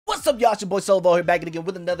What's up, y'all? It's your boy SolarVolar here, back again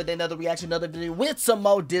with another day, another reaction, another video with some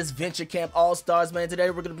more Disventure Camp All-Stars, man.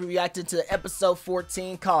 Today we're going to be reacting to episode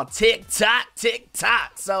 14 called Tick Tock, Tick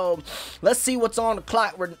Tock. So let's see what's on the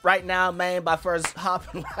clock right now, man, by first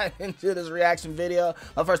hopping right into this reaction video.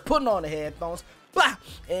 By first putting on the headphones. Bah!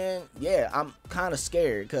 And yeah, I'm kind of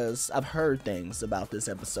scared because I've heard things about this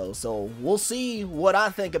episode. So we'll see what I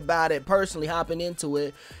think about it personally, hopping into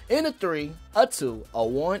it in a 3, a 2, a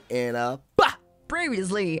 1, and a bah!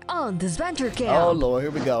 Previously on Disventure Camp. Oh lord,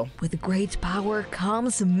 here we go. With great power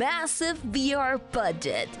comes massive VR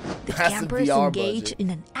budget. The Massive campers VR engage budget. in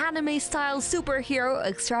an anime-style superhero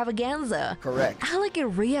extravaganza. Correct. Alec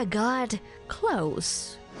and Rhea got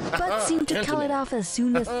close, but seemed to call it off as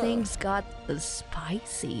soon as things got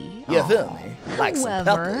spicy. You feel me? Like some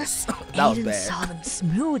However, peppers. That was Aiden bad. saw them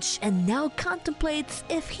smooch and now contemplates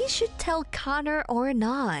if he should tell Connor or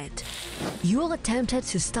not. Yul attempted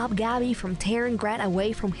to stop Gabby from tearing Grant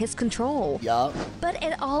away from his control. Yup. But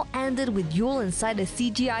it all ended with Yul inside the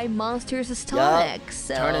CGI monster's stomach.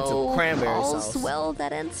 So Turn into cranberry all's sauce. well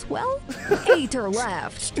that ends well. 8 are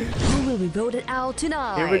left. Who will be voted out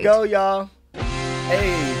tonight? Here we go, y'all.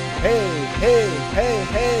 Hey, hey, hey, hey,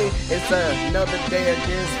 hey. It's another day of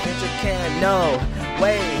Disventure Camp. No,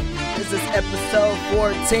 wait. This is episode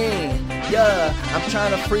 14. Yeah, I'm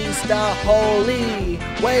trying to freestyle. Holy,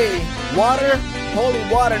 wait, water? Holy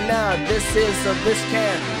water now. This is a bitch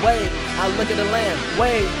can. Wait, I look at the land.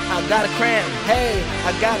 Wait, I got a cramp. Hey,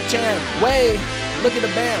 I got a champ. Wait, look at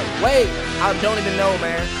the band. Wait, I don't even know,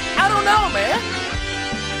 man. I don't know, man.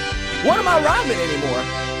 What am I rhyming anymore?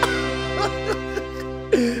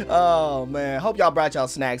 Oh man, hope y'all brought y'all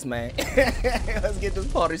snacks, man. Let's get this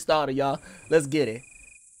party started, y'all. Let's get it.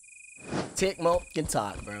 Tick, Mo, can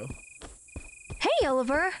talk, bro. Hey,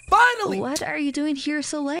 Oliver. Finally! What are you doing here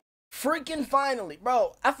so late? Freaking finally,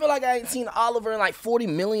 bro. I feel like I ain't seen Oliver in like 40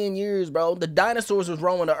 million years, bro. The dinosaurs was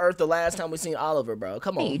roaming the earth the last time we seen Oliver, bro.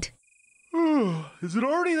 Come on. Is it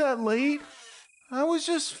already that late? I was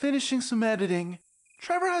just finishing some editing.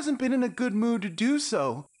 Trevor hasn't been in a good mood to do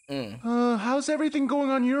so. How's everything going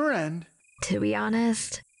on your end? To be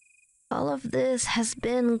honest, all of this has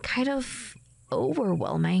been kind of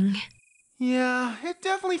overwhelming. Yeah, it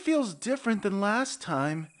definitely feels different than last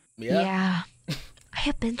time. Yeah. I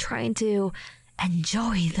have been trying to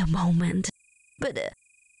enjoy the moment, but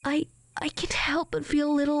I can't help but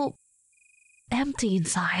feel a little empty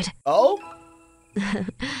inside. Oh?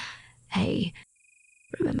 Hey,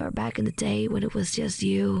 remember back in the day when it was just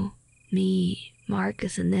you, me,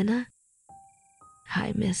 Marcus, and Nina?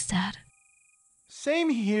 I miss that. Same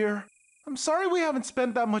here. I'm sorry we haven't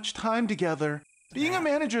spent that much time together. Being a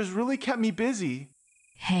manager has really kept me busy.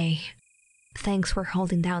 Hey, thanks for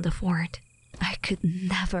holding down the fort. I could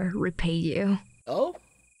never repay you. Oh?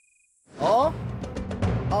 Oh?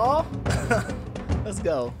 Oh? Let's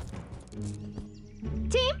go.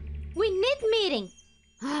 Team, we need meeting.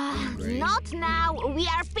 Not now. We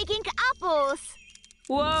are picking apples.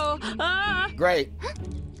 Whoa! Ah! Great.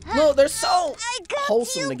 Look, they're so I got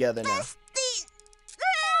wholesome you, together now. bestie.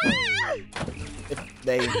 If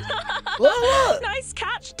they look. Nice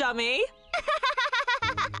catch, dummy.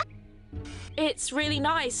 It's really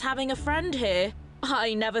nice having a friend here.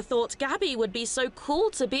 I never thought Gabby would be so cool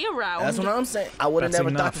to be around. That's what I'm saying. I would have That's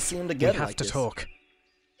never thought enough. to see them together We have like to this. talk.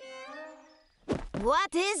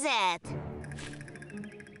 What is it?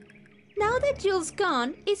 Now that Jules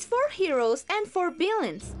gone, it's 4 heroes and 4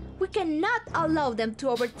 villains. We cannot allow them to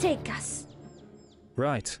overtake us.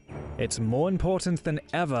 Right. It's more important than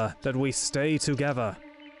ever that we stay together.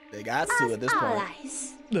 They got to at this point.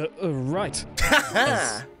 Allies. Right.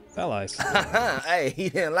 As allies. Hey, he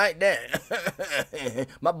didn't like that.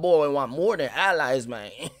 My boy want more than allies,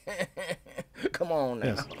 man. Come on now.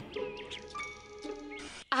 Yes.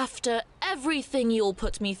 After everything you all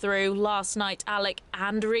put me through last night, Alec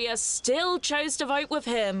and Rhea still chose to vote with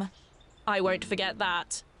him. I won't forget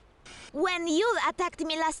that. When you attacked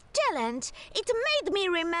me last challenge, it made me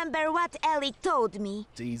remember what Ellie told me.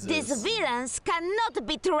 Jesus. These villains cannot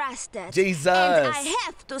be trusted. Jesus. And I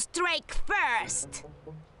have to strike first.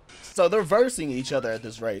 So they're versing each other at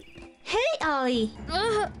this rate. Hey, Ollie.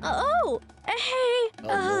 Hey. Oh,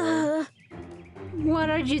 Lord. What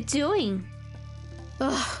are you doing?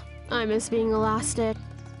 Ugh, I miss being elastic.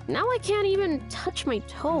 Now I can't even touch my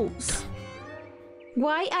toes.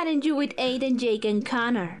 Why aren't you with Aiden, Jake, and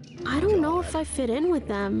Connor? I don't know if I fit in with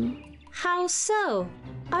them. How so?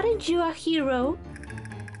 Aren't you a hero?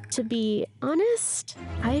 To be honest,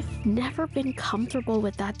 I've never been comfortable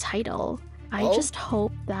with that title. I Oh. just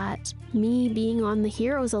hope that me being on the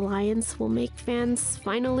Heroes Alliance will make fans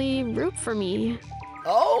finally root for me.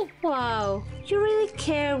 Oh? Wow, you really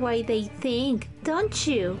care what they think, don't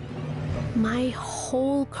you? My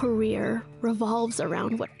whole career revolves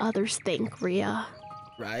around what others think, Rhea.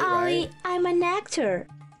 Right, Ollie, right. I'm an actor.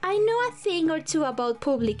 I know a thing or two about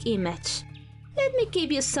public image. Let me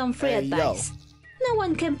give you some free Hey, advice. No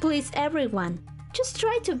one can please everyone. Just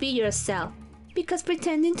try to be yourself, because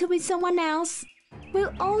pretending to be someone else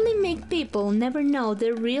will only make people never know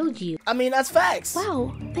the real you. I mean, that's facts.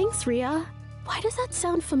 Wow, thanks, Rhea. Why does that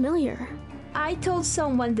sound familiar? I told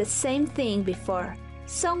someone the same thing before.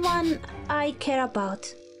 Someone I care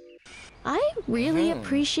about. I really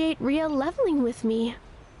appreciate Rhea leveling with me.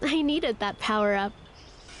 I needed that power up.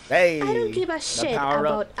 Hey. I don't give a the shit power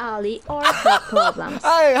about up. Ali or her problems.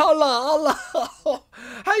 Hey, hold on.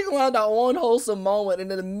 How you gonna have that one wholesome moment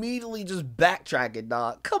and then immediately just backtrack it,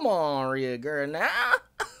 dog? Come on, Rhea girl, now.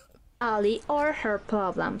 Ali or her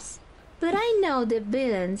problems. But I know the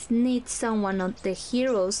villains need someone of the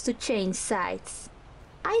heroes to change sides.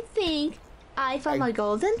 I think I found my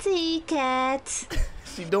golden ticket.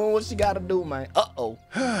 She doing what she gotta do, man. Uh-oh.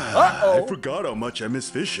 I forgot how much I miss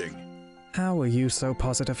fishing. How are you so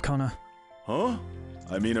positive, Connor? Huh?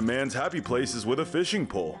 I mean, a man's happy place is with a fishing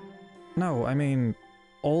pole. No, I mean,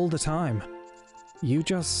 all the time. You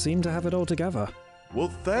just seem to have it all together. Well,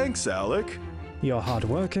 thanks, Alec. You're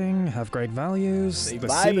hardworking, have great values, They the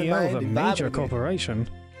vibing, CEO man. of a They major vibing. corporation.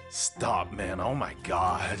 Stop, man. Oh my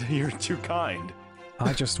god. You're too kind.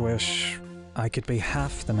 I just wish I could be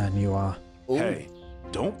half the man you are. Ooh. Hey,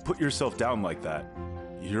 don't put yourself down like that.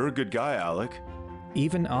 You're a good guy, Alec.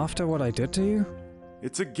 Even after what I did to you?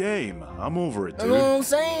 It's a game. I'm over it, That's dude. what I'm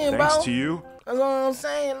saying, Thanks bro. to you. That's what I'm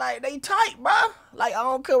saying. Like, they tight, bro. Like, I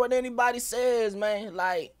don't care what anybody says, man.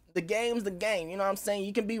 Like, the game's the game. You know what I'm saying?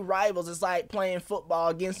 You can be rivals. It's like playing football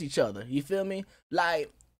against each other. You feel me? Like,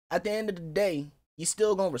 at the end of the day, you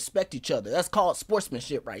still gonna respect each other. That's called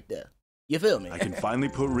sportsmanship right there. You feel me? I can finally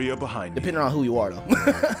put Rhea behind me. Depending on who you are, though.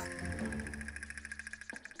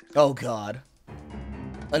 Oh, God.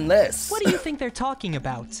 Unless. What do you think they're talking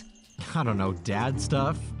about? I don't know, dad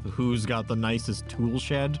stuff? Who's got the nicest tool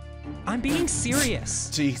shed? I'm being serious.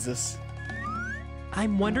 Jesus.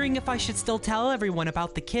 I'm wondering if I should still tell everyone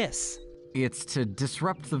about the kiss. It's to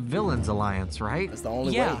disrupt the villains alliance, right? That's the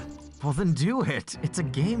only Yeah. way. Well, then do it. It's a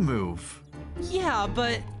game move. Yeah,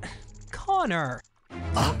 but... Connor.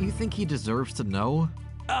 Don't you think he deserves to know?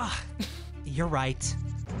 Ugh. You're right.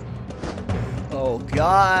 Oh,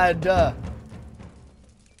 God.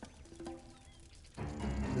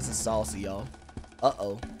 This is saucy, y'all.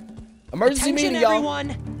 Uh-oh. Emergency Attention, meeting, y'all.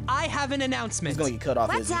 everyone. I have an announcement. He's gonna get cut off.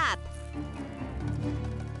 What's isn't he? up?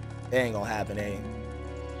 It ain't gonna happen, eh?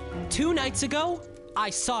 2 nights ago, I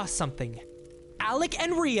saw something. Alec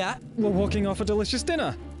and Rhea... We're walking off a delicious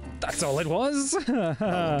dinner. That's all it was. Oh,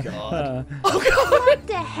 God. What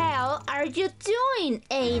the hell are you doing,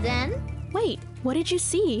 Aiden? Wait, what did you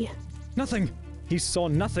see? Nothing. He saw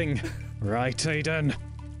nothing. Right, Aiden.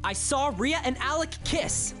 I saw Rhea and Alec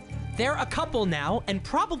kiss. They're a couple now and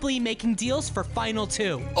probably making deals for Final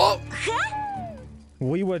 2. Huh?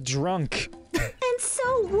 We were drunk. And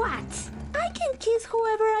so what? I can kiss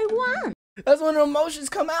whoever I want. That's when the emotions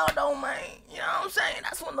come out, though, man. You know what I'm saying?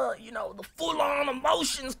 That's when the full-on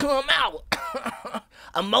emotions come out.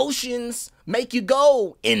 Emotions make you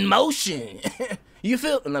go in motion. You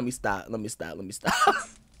feel? Let me stop.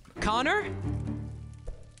 Connor?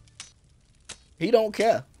 He don't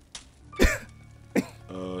care.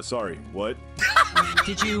 Sorry, what?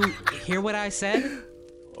 Did you hear what I said?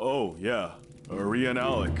 Oh, yeah. Rhea and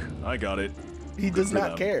Alec. I got it. He does for not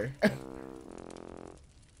them. care.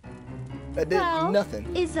 That did Well,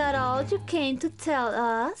 nothing. is that all you came to tell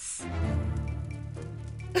us?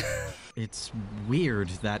 It's weird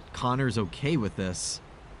that Connor's okay with this.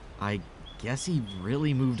 I guess he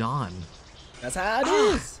really moved on. That's how it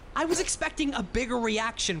is. I was expecting a bigger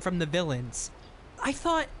reaction from the villains. I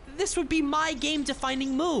thought this would be my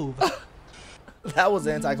game-defining move. That was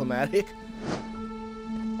anticlimactic.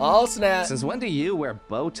 Oh, snap. Since when do you wear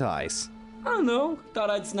bow ties? I don't know. Thought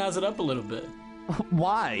I'd snazz it up a little bit.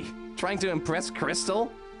 Why? Trying to impress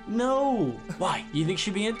Crystal? No. Why? You think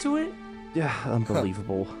she'd be into it? Yeah,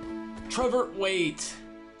 unbelievable. Trevor, wait.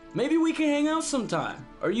 Maybe we can hang out sometime.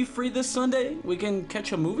 Are you free this Sunday? We can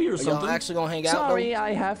catch a movie or Are something. y'all actually gonna hang out, Sorry, though?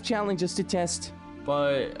 I have challenges to test.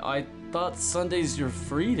 But I thought Sunday's your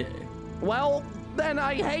free day. Well, then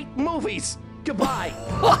I hate movies. Goodbye.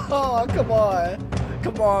 Oh, come on.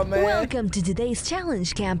 Come on, man. Welcome to today's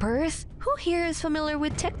challenge, campers. Who here is familiar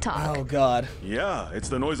with TikTok? Oh, God. Yeah, it's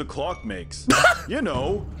the noise a clock makes. You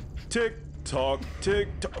know, tick tock, tick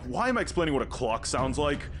tock. Why am I explaining what a clock sounds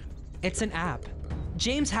like? It's an app.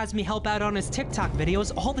 James has me help out on his TikTok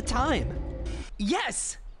videos all the time.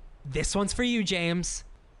 Yes! This one's for you, James.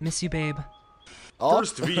 Miss you, babe.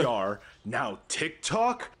 First VR, now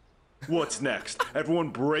TikTok? What's next? Everyone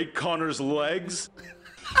break Connor's legs?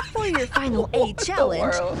 For your final A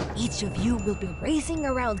challenge, each of you will be racing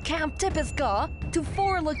around Camp Tipiska to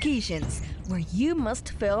 4 locations where you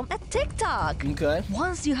must film a TikTok. Okay.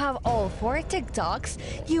 Once you have all 4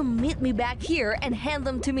 TikToks, you meet me back here and hand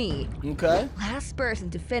them to me. Okay. Last person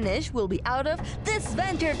to finish will be out of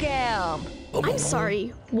Disventure camp. I'm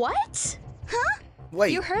sorry, what? Huh?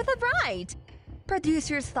 Wait. You heard that right.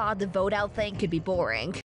 Producers thought the vote out thing could be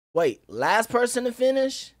boring. Wait, last person to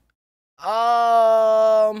finish?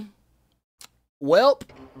 Welp.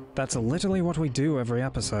 That's literally what we do every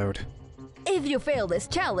episode. If you fail this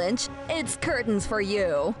challenge, it's curtains for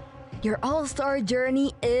you. Your all-star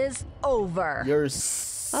journey is over. You're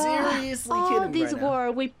seriously all kidding this right now.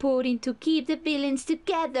 work we put in to keep the villains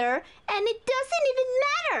together, and it doesn't even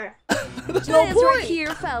matter. There's no This point. right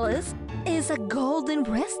here, fellas, is a golden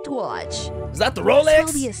wristwatch. Is that the This Rolex?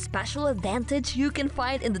 will be a special advantage you can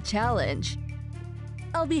find in the challenge.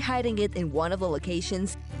 I'll be hiding it in one of the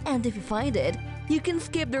locations, and if you find it, you can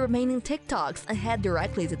skip the remaining TikToks and head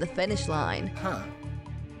directly to the finish line. Huh.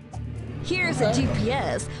 Here's a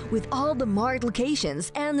GPS with all the marked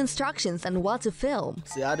locations and instructions on what to film.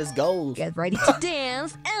 See how this goes. Get ready to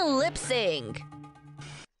dance and lip sync.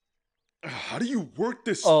 How do you work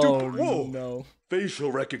this Oh, stupid? Whoa! no.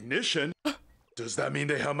 Facial recognition? Does that mean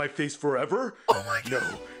they have my face forever? Oh my god.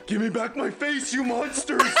 No. Give me back my face, you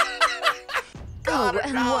monsters! Oh,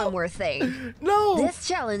 and one more thing. No. This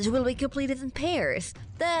challenge will be completed in pairs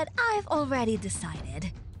that I've already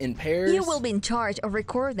decided. In pairs? You will be in charge of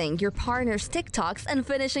recording your partner's TikToks and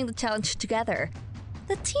finishing the challenge together.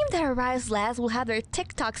 The team that arrives last will have their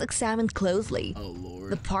TikToks examined closely. Oh,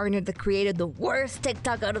 Lord. The partner that created the worst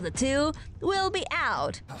TikTok out of the 2 will be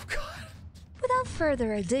out. Oh, God. Without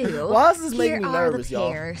further ado, Why is this here making me are nervous, the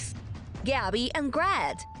y'all? pairs. Gabby and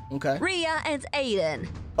Grad. Okay. Rhea and Aiden.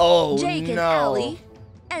 Oh, Jake and no. Allie.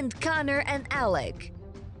 And Connor and Alec.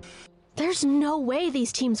 There's no way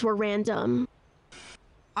these teams were random.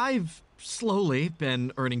 I've slowly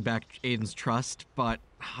been earning back Aiden's trust, but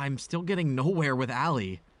I'm still getting nowhere with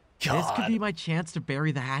Allie. This could be my chance to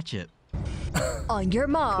bury the hatchet. On your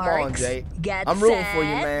marks. Come on, Jake. Get I'm rooting set, for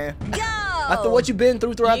you, man. Go! After what you've been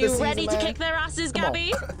through throughout You this season, ready to man. kick their asses, Come on.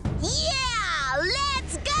 Gabby? Yeah,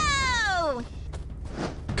 let's go!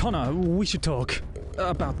 Connor, we should talk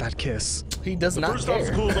about that kiss. He does The not first care.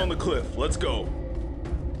 obstacle is on the cliff. Let's go.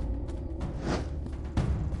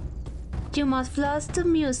 You must floss to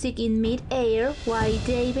music in mid-air while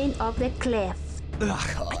diving off the cliff.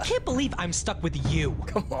 Ugh, I can't believe I'm stuck with you.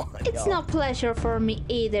 Come on, It's no pleasure for me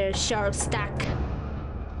either, shark stack.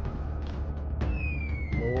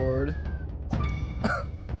 Lord.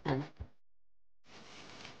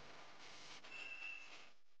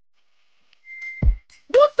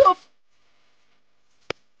 What the f-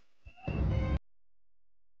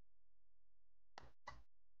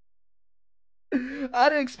 I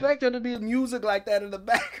didn't expect there to be music like that in the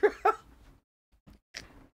background.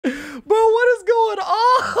 Bro, what is going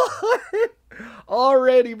on?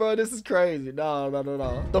 Already, bro, this is crazy. No.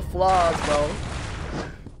 The flaws, bro.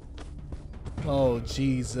 Oh,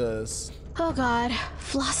 Jesus. Oh god,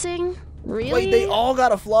 flossing? Really? Wait, they all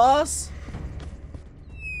got a floss?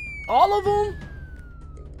 All of them?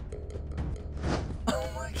 Oh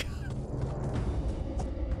my god.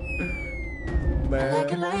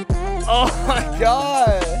 Man. Oh my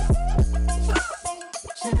god.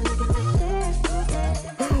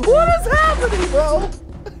 What is happening, bro?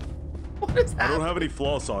 What is I happening? don't have any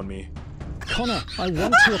floss on me. Connor, I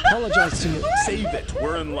want to apologize to you. Save it.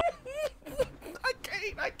 We're in line.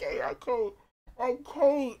 I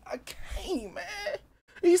can't, man.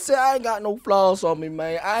 He said I ain't got no floss on me,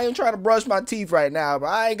 man. I ain't trying to brush my teeth right now, but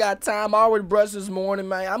I ain't got time. I already brushed this morning,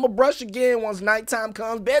 man. I'm gonna brush again once nighttime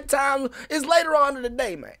comes. Bedtime is later on in the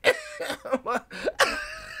day, man.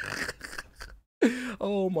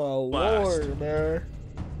 Oh my Lord, man.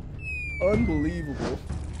 Unbelievable.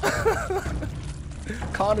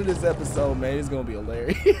 Connor this episode, man. It's gonna be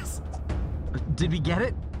hilarious. Did we get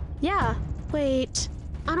it? Yeah. Wait.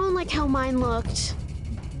 I don't like how mine looked.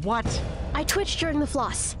 What? I twitched during the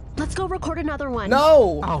floss. Let's go record another one.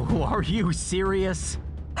 No! Oh, are you serious?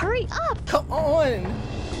 Hurry up! Come on!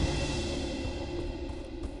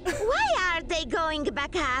 Why are they going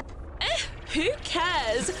back up? Who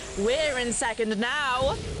cares? We're in second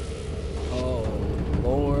now. Oh,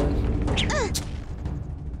 Lord.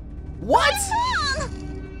 What?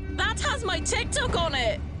 That has my TikTok on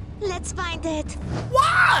it. Let's find it.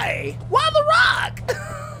 Why? Why the rock?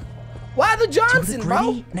 Why the Johnson, to the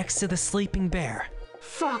bro? gritty next to the sleeping bear.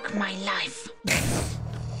 Fuck my life.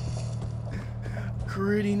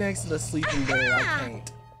 Gritty next to the sleeping bear. I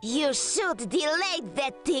can't. You should delete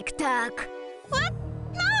that TikTok. What?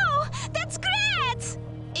 No, that's great.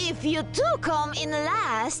 If you do come in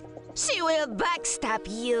last, she will backstab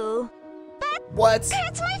you. But what?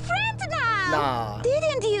 That's my friend now. Nah.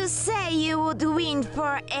 Didn't you say you would win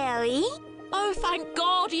for Ellie? Oh, thank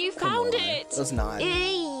God you found it. Let's not.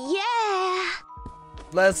 Yeah.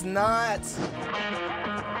 Let's not.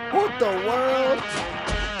 What the world?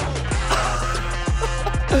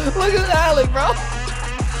 Look at Alec, bro.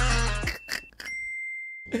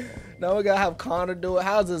 Now we gotta have Connor do it.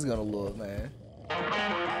 How's this gonna look, man?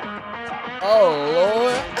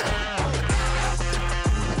 Oh,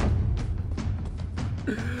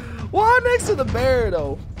 Lord. Why next to the bear,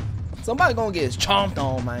 though? Somebody gonna get chomped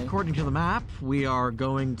on, man. According to the map, we are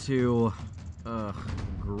going to,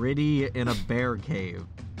 Gritty in a bear cave.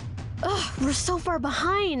 Ugh, we're so far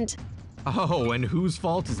behind. Oh, and whose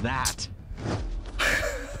fault is that?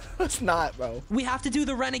 It's not, bro. We have to do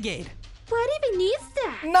the renegade. What even is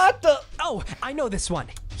that? Not the... Oh, I know this one.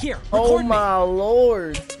 Here, record oh my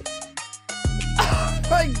Lord. Oh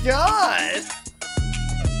my God.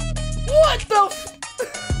 What the f...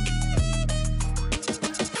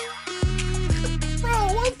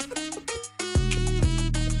 Bro, what the...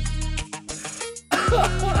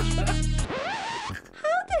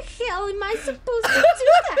 How the hell am I supposed to do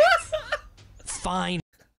that? Fine.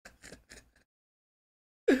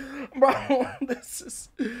 Bro, this is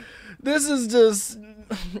just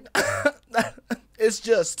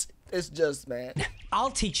it's just, man. I'll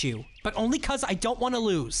teach you, but only cause I don't want to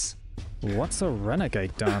lose. What's a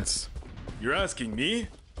renegade dance? You're asking me?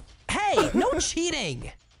 Hey, no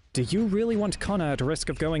cheating! Do you really want Connor at risk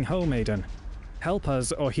of going home, Aiden? Help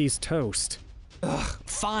us or he's toast. Ugh,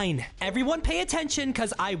 fine. Everyone pay attention,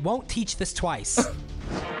 cause I won't teach this twice. Oh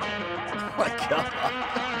my God.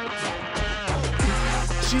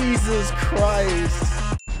 Jesus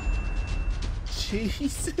Christ.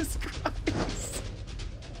 Jesus Christ.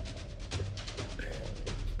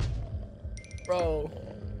 Bro.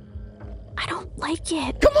 I don't like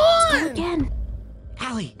it. Come on! Let's go again.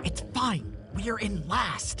 Allie, it's fine. We are in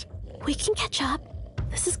last. We can catch up.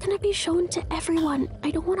 This is gonna be shown to everyone.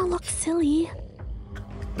 I don't want to look silly.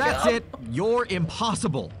 That's it. You're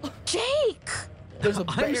impossible. Jake!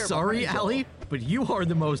 I'm sorry, Allie, but you are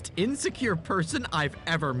the most insecure person I've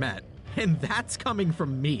ever met. And that's coming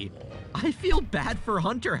from me. I feel bad for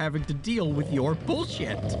Hunter having to deal with your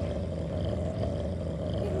bullshit.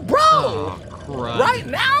 Bro! Oh, crud. Right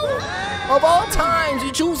now? Of all times,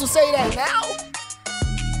 you choose to say that now?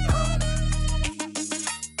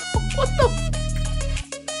 What the?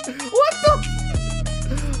 What the?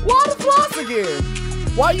 Why the floss again?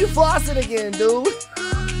 Why you flossing again, dude?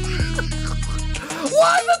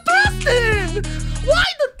 Why the thrusting? Why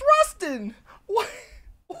the thrusting?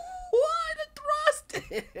 Why the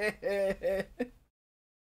thrusting?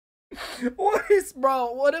 What is,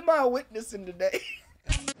 bro? What am I witnessing today?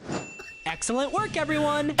 Excellent work,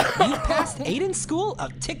 everyone! You've passed Aiden's School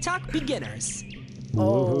of TikTok Beginners. Oh,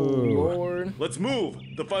 Lord. Let's move.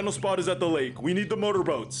 The final spot is at the lake. We need the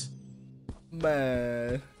motorboats.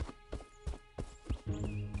 Man.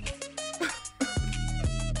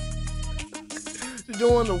 You're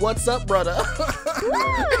doing the what's up, brother.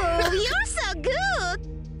 Whoa, you're so good.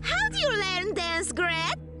 How do you learn dance,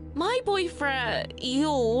 Gret? My boyfriend,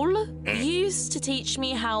 Yul, used to teach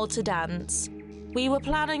me how to dance. We were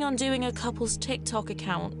planning on doing a couple's TikTok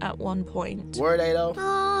account at one point. Were they, though?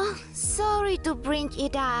 Oh, sorry to bring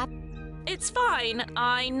it up. It's fine.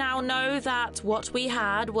 I now know that what we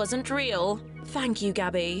had wasn't real. Thank you,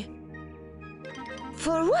 Gabby.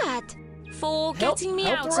 For what? For getting me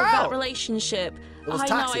out of that relationship. I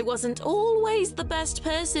know I wasn't always the best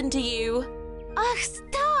person to you. Ugh,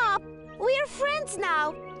 stop! We're friends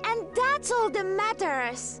now, and that's all that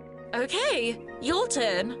matters. Okay, your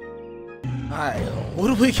turn. Alright, what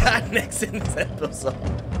do we got next in this episode?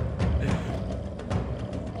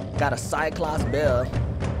 Got a Cyclops bear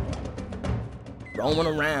roaming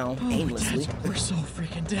around aimlessly. We're so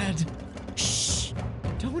freaking dead. Shh!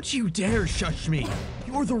 Don't you dare shush me.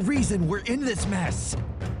 You're the reason we're in this mess.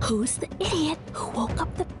 Who's the idiot who woke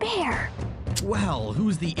up the bear? Well,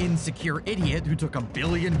 who's the insecure idiot who took 1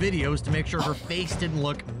 billion videos to make sure her face didn't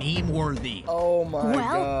look meme-worthy? Oh my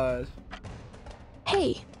god.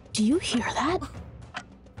 Hey, do you hear that?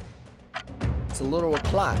 It's a literal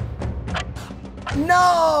plot.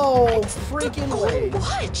 No! Freaking way.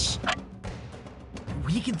 Watch!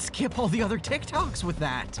 We can skip all the other TikToks with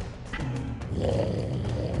that.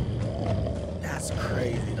 That's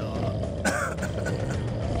crazy, dog.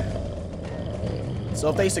 So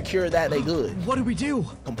if they secure that, they good. What do we do?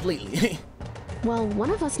 Completely. Well, one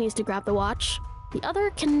of us needs to grab the watch. The other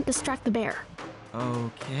can distract the bear.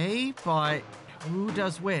 Okay, but who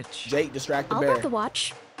does which? Jake, distract the I'll bear. grab the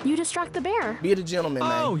watch. You distract the bear. Be the gentleman,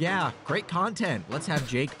 man. Oh, yeah. Great content. Let's have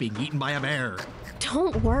Jake being eaten by a bear.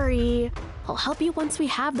 Don't worry. I'll help you once we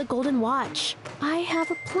have the golden watch. I have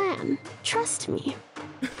a plan. Trust me.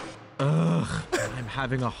 Ugh, I'm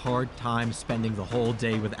having a hard time spending the whole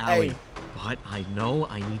day with Allie. Hey. But I know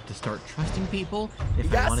I need to start trusting people if You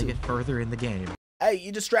I got want to to. get further in the game. Hey,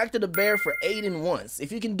 you distracted the bear for Aiden once.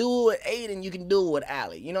 If you can do it with Aiden, you can do it with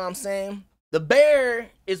Allie. You know what I'm saying? The bear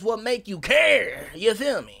is what make you care. You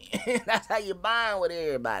feel me? That's how you bind with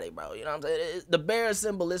everybody, bro. You know what I'm saying? The bear is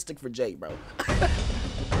symbolistic for Jake, bro.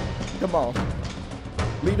 Come on.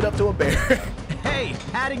 Leave it up to a bear. Hey,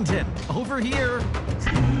 Paddington, over here.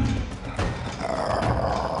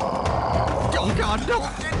 Oh, God, no.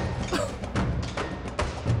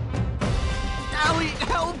 Allie,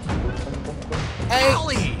 help! Hey.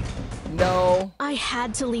 Allie! No. I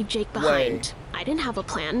had to leave Jake behind. I didn't have a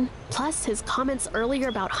plan. Plus, his comments earlier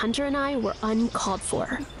about Hunter and I were uncalled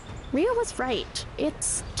for. Ria was right.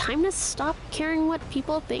 It's time to stop caring what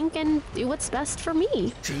people think and do what's best for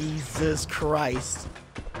me. Jesus Christ.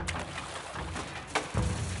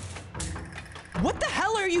 What the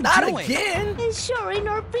hell are you Not doing? again? Ensuring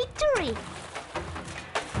our victory.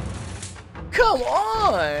 Come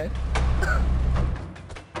on.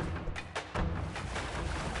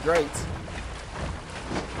 Great.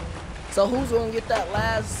 So who's gonna get that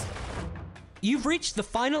last? You've reached the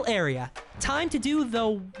final area. Time to do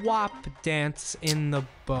the WAP dance in the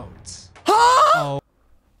boat. Huh? Oh.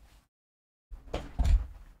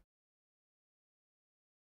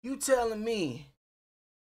 You telling me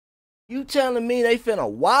they finna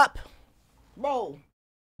WAP? Bro,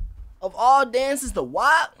 of all dances, the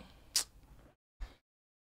WAP?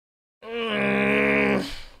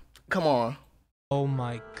 Come on. Oh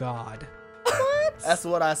my god. That's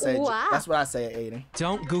what I say. Wow. That's what I say, Aiden.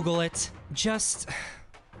 Don't Google it. Just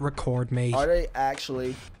record me. Are they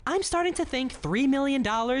actually? I'm starting to think $3 million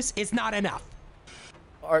is not enough.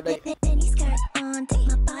 Are they? What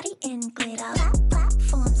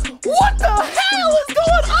the hell is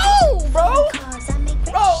going on, bro?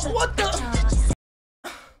 Bro, what the?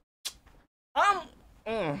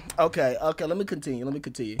 Okay, let me continue.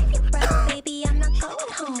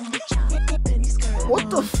 What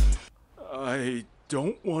the? I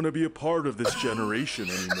don't want to be a part of this generation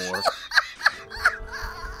anymore.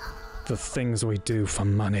 The things we do for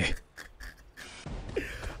money.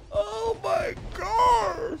 Oh my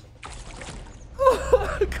god.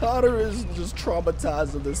 Connor is just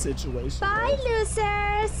traumatized of the situation. Bye,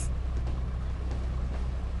 losers.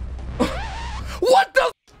 What the?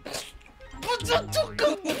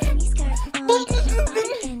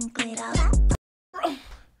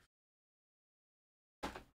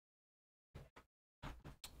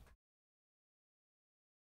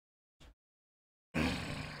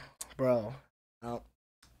 Bro,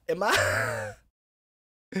 am I?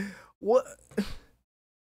 What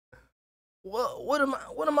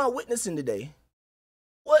am I witnessing today?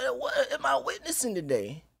 What am I witnessing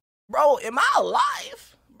today? Bro, am I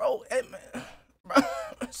alive? Bro, hey, man.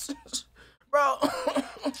 Bro.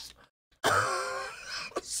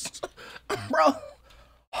 Bro.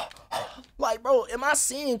 Like, bro, am I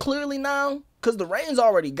seeing clearly now? Cause the rain's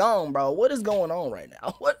already gone, bro. What is going on right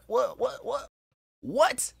now? What? What the?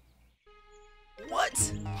 What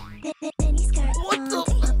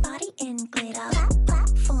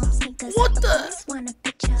the?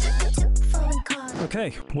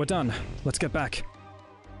 Okay, we're done. Let's get back.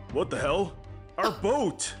 What the hell? Our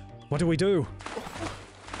boat! What do we do?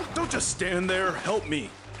 Don't just stand there. Help me.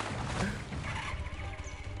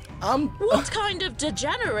 What kind of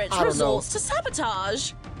degenerate don't resorts to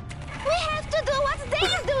sabotage? We have to do what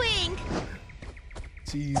they're doing!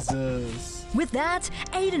 Jesus. With that,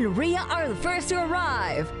 Aiden and Ria are the first to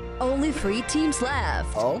arrive. Only 3 teams left.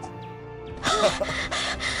 Oh?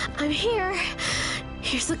 I'm here.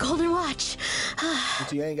 Here's the golden watch.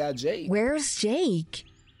 But you ain't got Jake. Where's Jake?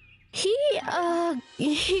 He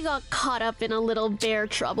got caught up in a little bear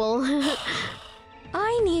trouble.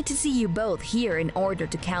 I need to see you both here in order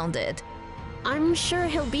to count it. I'm sure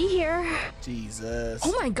he'll be here. Jesus.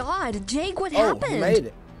 Oh my god, Jake, what Oh, happened? he made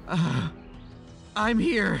it. I'm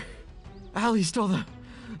here. Allie stole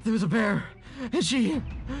there was a bear, and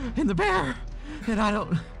the bear, and I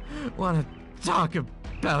don't want to talk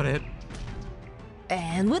about it.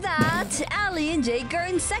 And with that, Ali and Jake are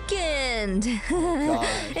in second.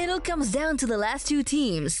 It all comes down to the last two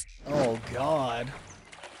teams. Oh God.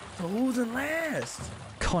 So who's in last?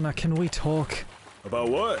 Connor, can we talk? About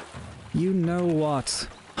what? You know what?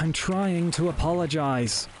 I'm trying to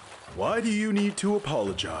apologize. Why do you need to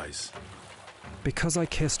apologize? Because I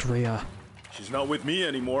kissed Rhea. She's not with me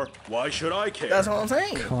anymore. Why should I care? That's what I'm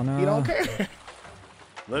saying. Connor. You don't care.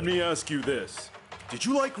 Let me ask you this. Did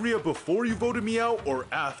you like Rhea before you voted me out or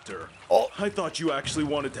after? Oh. I thought you actually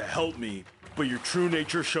wanted to help me, but your true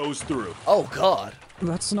nature shows through. Oh God.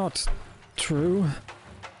 That's not true.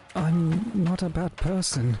 I'm not a bad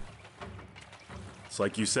person. It's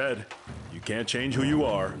like you said, you can't change who you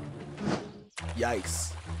are.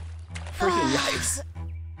 Yikes. Freaking yikes.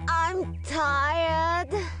 I'm tired.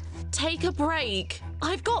 Take a break.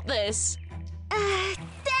 I've got this.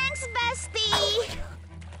 Thanks, bestie.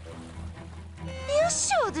 You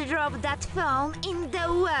should drop that phone in the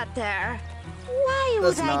water. Why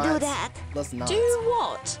would I do that? Let's not. Do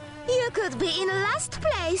what? You could be in last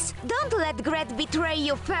place. Don't let Gret betray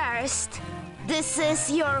you first. This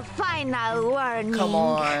is your final warning. Come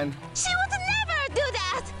on. She would never do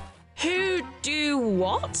that. Who do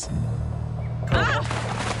what?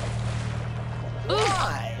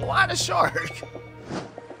 Why? Why the shark?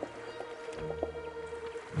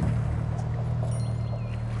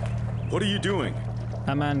 What are you doing?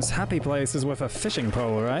 A man's happy place is with a fishing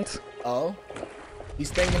pole, right? Oh?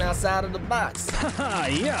 He's thinking outside of the box. Haha,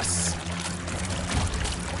 yes!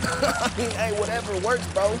 I mean, hey, whatever works,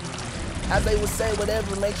 bro. As they would say,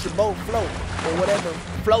 whatever makes your boat float, or whatever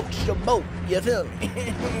floats your boat. You feel me?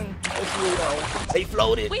 If you know, they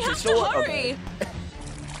floated. We to have to shore. hurry. Okay.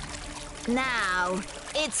 Now,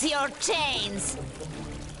 it's your chance.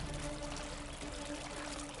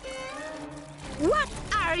 What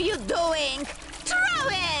are you doing? Throw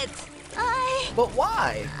it! But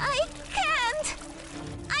why? I can't!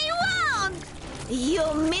 I won't!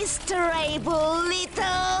 You miserable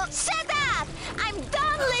little... Shut up! I'm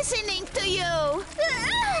done listening to you!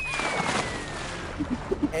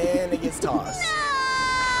 And it gets tossed. No!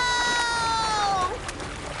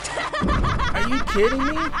 Are you kidding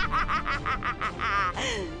me?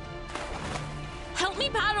 Help me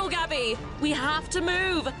paddle, Gabby. We have to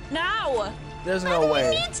move now. There's no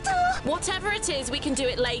way. Whatever it is, we can do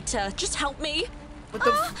it later. Just help me. But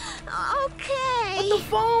the okay. But the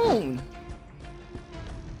phone.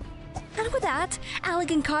 And with that,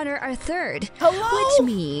 Alec and Connor are third. Hello? Which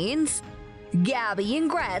means Gabby and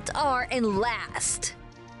Gret are in last.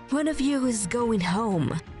 One of you is going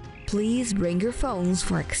home. Please bring your phones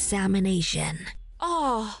for examination.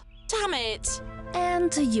 Oh, damn it.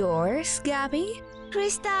 And yours, Gabby?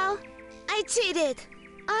 Crystal, I cheated.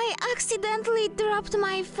 I accidentally dropped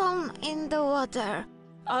my phone in the water.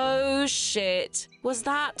 Oh, shit. Was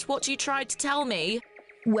that what you tried to tell me?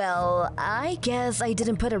 Well, I guess I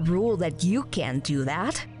didn't put a rule that you can't do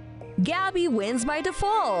that. Gabby wins by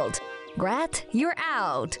default. Gret, you're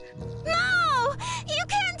out. No! You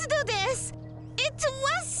can't do this! It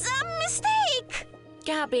was a mistake!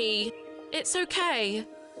 Gabby, it's okay.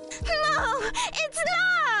 No, it's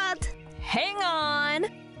not! Hang on.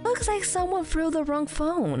 Looks like someone threw the wrong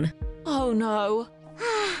phone. Oh no.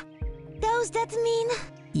 Does that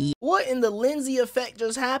mean? What in the Lindsay effect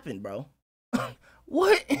just happened, bro?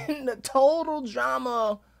 What in the total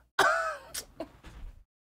drama?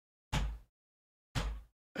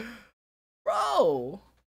 Bro,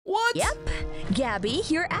 what? Yep. Gabby,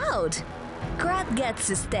 you're out. Gret gets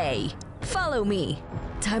to stay. Follow me.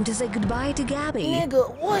 Time to say goodbye to Gabby.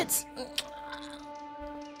 Nigga, what?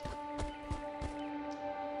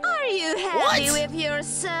 Are you happy What? with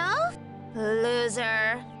yourself?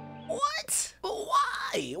 Loser. What? But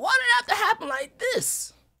why? Why did it have to happen like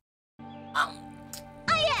this? I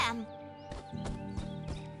am.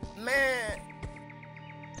 Man.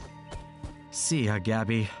 See ya,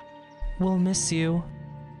 Gabby. We'll miss you.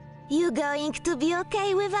 You going to be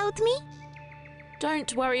okay without me?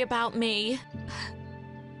 Don't worry about me.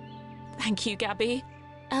 Thank you, Gabby.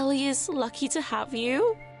 Ellie is lucky to have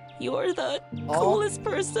you. You're the coolest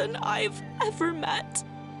person I've ever met.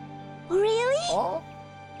 Really? Oh.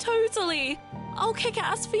 Totally. I'll kick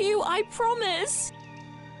ass for you, I promise.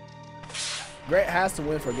 Gret has to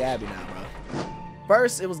win for Gabby now, bro.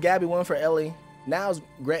 First, it was Gabby winning for Ellie. Now it's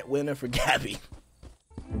Gret winning for Gabby.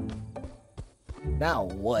 Now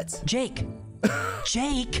what? Jake.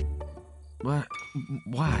 Jake. What?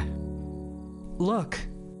 Why? Look.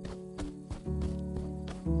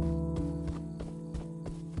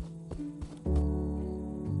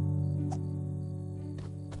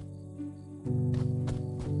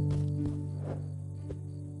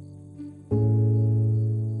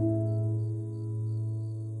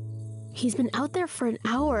 He's been out there for an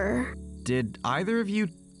hour. Did either of you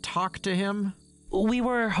talk to him? We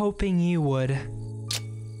were hoping you would.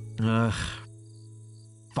 Ugh.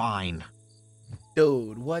 Fine.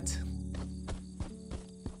 Dude, what?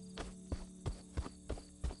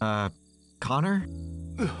 Connor?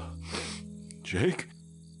 Jake?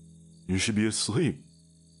 You should be asleep.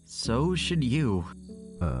 So should you.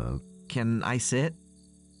 Can I sit?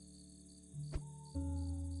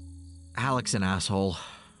 Alec's an asshole.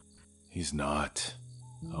 He's not.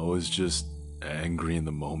 I was just angry in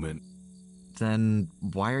the moment. Then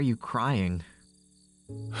why are you crying?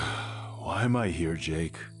 Why am I here,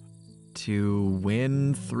 Jake? To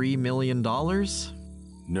win $3 million?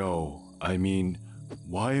 No, I mean,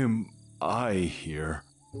 why am I here?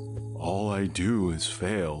 All I do is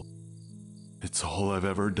fail. It's all I've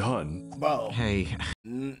ever done. Bro. Hey.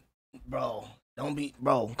 Bro, don't be,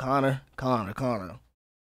 bro, Connor.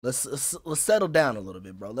 Let's settle down a little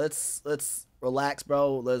bit, bro. Let's relax,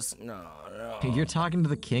 bro. No. You're talking to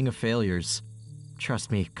the king of failures. Trust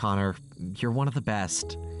me, Connor, you're one of the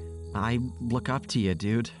best. I look up to you,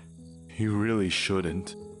 dude. You really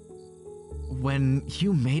shouldn't. When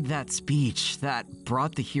you made that speech that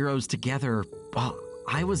brought the heroes together,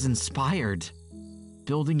 I was inspired.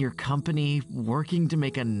 Building your company, working to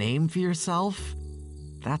make a name for yourself,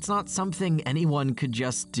 that's not something anyone could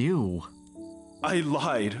just do. I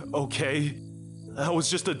lied, okay? That was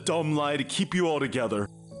just a dumb lie to keep you all together.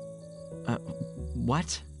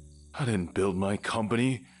 What? I didn't build my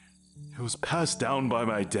company. It was passed down by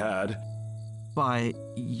my dad. But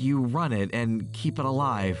you run it and keep it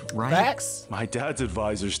alive, right? Facts? My dad's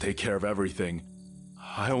advisors take care of everything.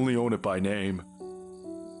 I only own it by name.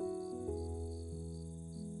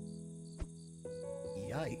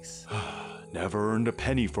 Yikes. Never earned a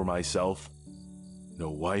penny for myself. No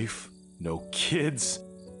wife, no kids.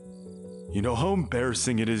 You know how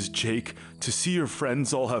embarrassing it is, Jake, to see your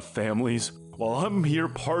friends all have families while I'm here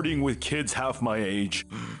partying with kids half my age?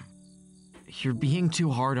 You're being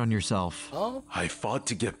too hard on yourself. Oh? I fought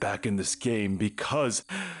to get back in this game because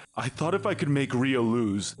I thought if I could make Rhea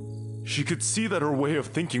lose, she could see that her way of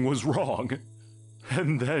thinking was wrong.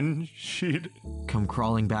 And then she'd... come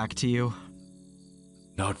crawling back to you?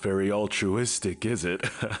 Not very altruistic, is it?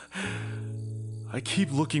 I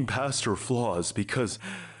keep looking past her flaws because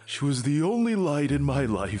she was the only light in my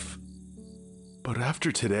life. But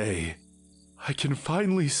after today, I can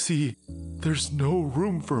finally see there's no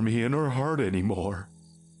room for me in her heart anymore.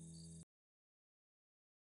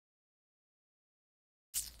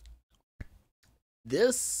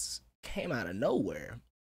 This came out of nowhere.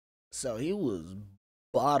 So he was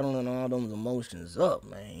bottling all those emotions up,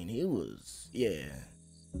 man. He was, yeah.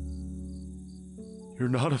 You're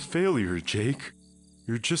not a failure, Jake.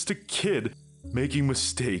 You're just a kid making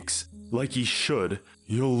mistakes like he should.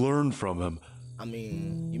 You'll learn from him. I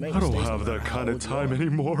mean, you make I don't mistakes have no that matter kind how of old you time are.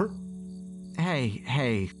 anymore.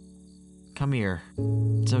 Hey. Come here.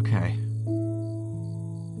 It's okay.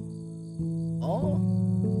 Oh.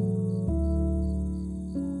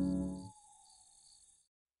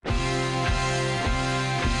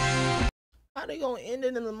 How they gonna end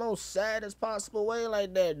it in the most saddest possible way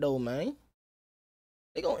like that, though, man?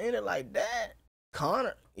 They gonna end it like that?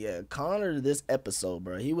 Connor, this episode,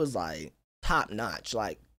 bro, he was like top notch.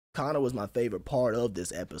 Like, Connor was my favorite part of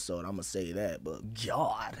this episode. I'm gonna say that, but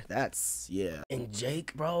God, that's, yeah. And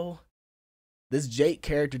Jake, bro, this Jake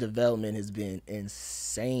character development has been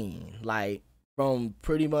insane. Like, from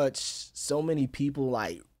pretty much so many people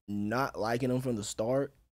like not liking him from the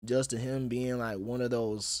start, just to him being like one of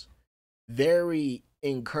those very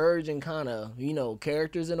encouraging kind of,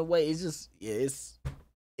 characters in a way. It's just, yeah,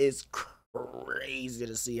 it's crazy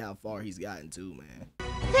to see how far he's gotten to, man.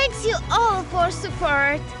 Thanks you all for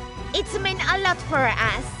support. It's meant a lot for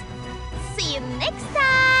us. See you next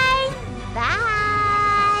time.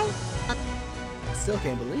 Bye. I still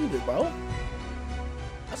can't believe it, bro.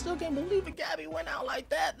 I still can't believe it. Gabby went out like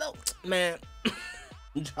that, though. Man,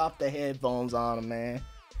 drop the headphones on him, man.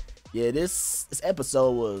 Yeah, this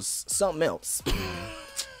episode was something else.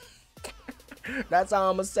 That's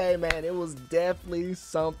all I'm gonna say, man. It was definitely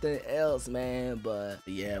something else, man. But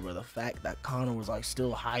yeah, bro, the fact that Connor was like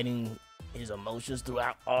still hiding his emotions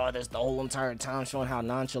throughout all this, the whole entire time, showing how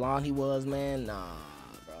nonchalant he was, man. Nah,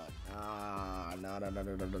 bro. No.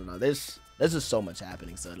 There's just so much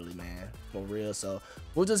happening suddenly, man. For real. So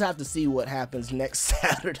we'll just have to see what happens next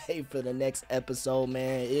Saturday for the next episode,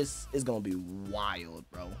 man. It's gonna be wild,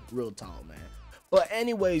 bro. Real talk, man. But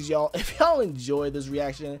anyways, y'all, if y'all enjoyed this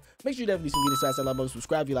reaction, make sure you definitely smash that like button,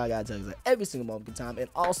 subscribe if you like. I gotta tell you that every single moment of time. And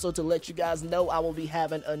also to let you guys know, I will be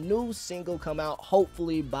having a new single come out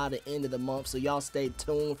hopefully by the end of the month. So y'all stay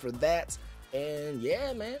tuned for that. And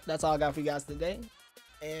yeah, man, that's all I got for you guys today.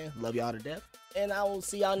 And love y'all to death. And I will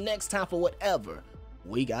see y'all next time for whatever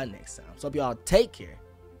we got next time. So hope y'all take care,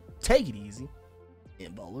 take it easy,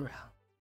 and Bowler out.